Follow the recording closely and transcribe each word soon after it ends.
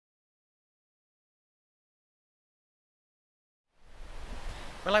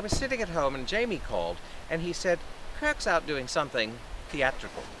Well, I was sitting at home and Jamie called and he said, Kirk's out doing something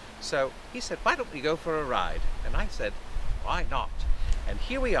theatrical. So he said, why don't we go for a ride? And I said, why not? And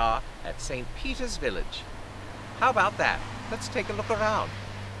here we are at St. Peter's Village. How about that? Let's take a look around.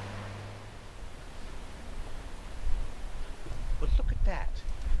 Well, look at that.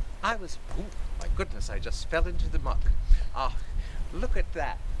 Oh my goodness, I just fell into the muck. Look at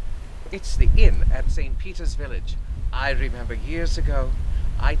that. It's the inn at St. Peter's Village. I remember years ago,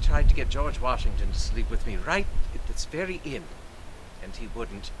 I tried to get George Washington to sleep with me right at this very inn, and he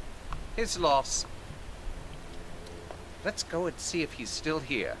wouldn't. His loss. Let's go and see if he's still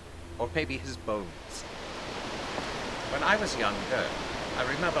here, or maybe his bones. When I was younger, I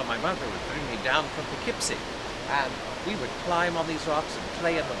remember my mother would bring me down from Poughkeepsie, and we would climb on these rocks and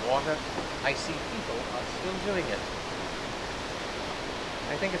play in the water. I see people are still doing it.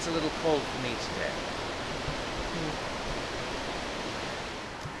 I think it's a little cold for me today.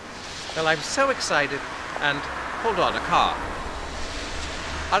 Well, I'm so excited, and hold on, a car.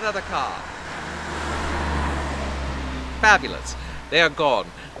 Another car. Fabulous. They are gone.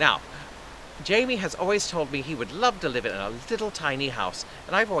 Now, Jamie has always told me he would love to live in a little tiny house,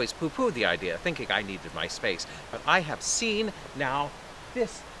 and I've always poo-pooed the idea, thinking I needed my space. But I have seen now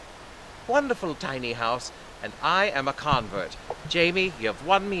this wonderful tiny house, and I am a convert. Jamie, you've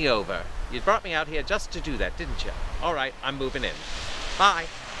won me over. You brought me out here just to do that, didn't you? All right, I'm moving in. Bye.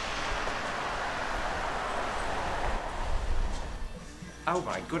 Oh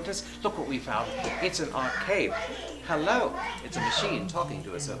my goodness, look what we found. It's an arcade. Hello. It's a machine talking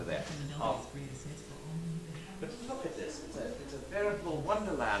to us over there. But look at this. It's a veritable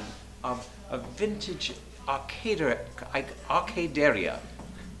wonderland of a vintage arcaderia. I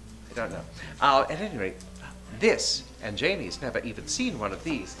don't know. At any rate, this, and Jamie's never even seen one of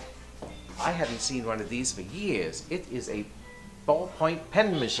these. I haven't seen one of these for years. It is a ballpoint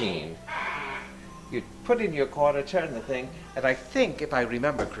pen machine. You put in your quarter, turn the thing, and I think, if I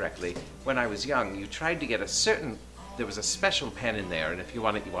remember correctly, when I was young, you tried to get there was a special pen in there, and if you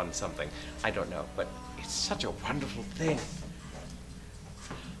wanted something. I don't know, but it's such a wonderful thing.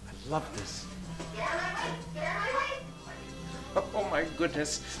 I love this. Oh my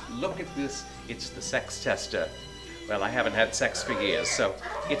goodness, look at this. It's the sex tester. Well, I haven't had sex for years, so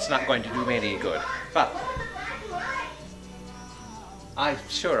it's not going to do me any good. But I'm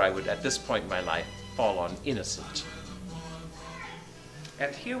sure I would, at this point in my life, fall on innocent.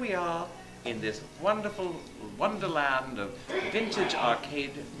 And here we are in this wonderful wonderland of vintage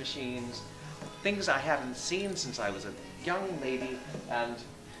arcade machines, things I haven't seen since I was a young lady, and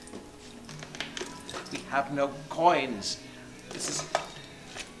we have no coins. This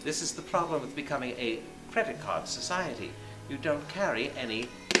is the problem with becoming a credit card society. You don't carry any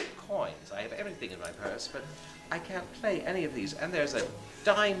coins. I have everything in my purse, but I can't play any of these. And there's a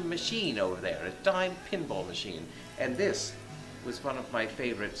dime machine over there, a dime pinball machine. And this was one of my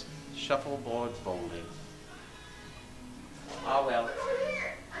favorites, shuffleboard bowling. Ah well,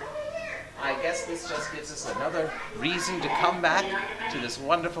 I guess this just gives us another reason to come back to this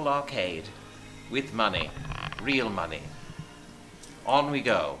wonderful arcade with money, real money. On we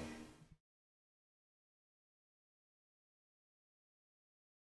go.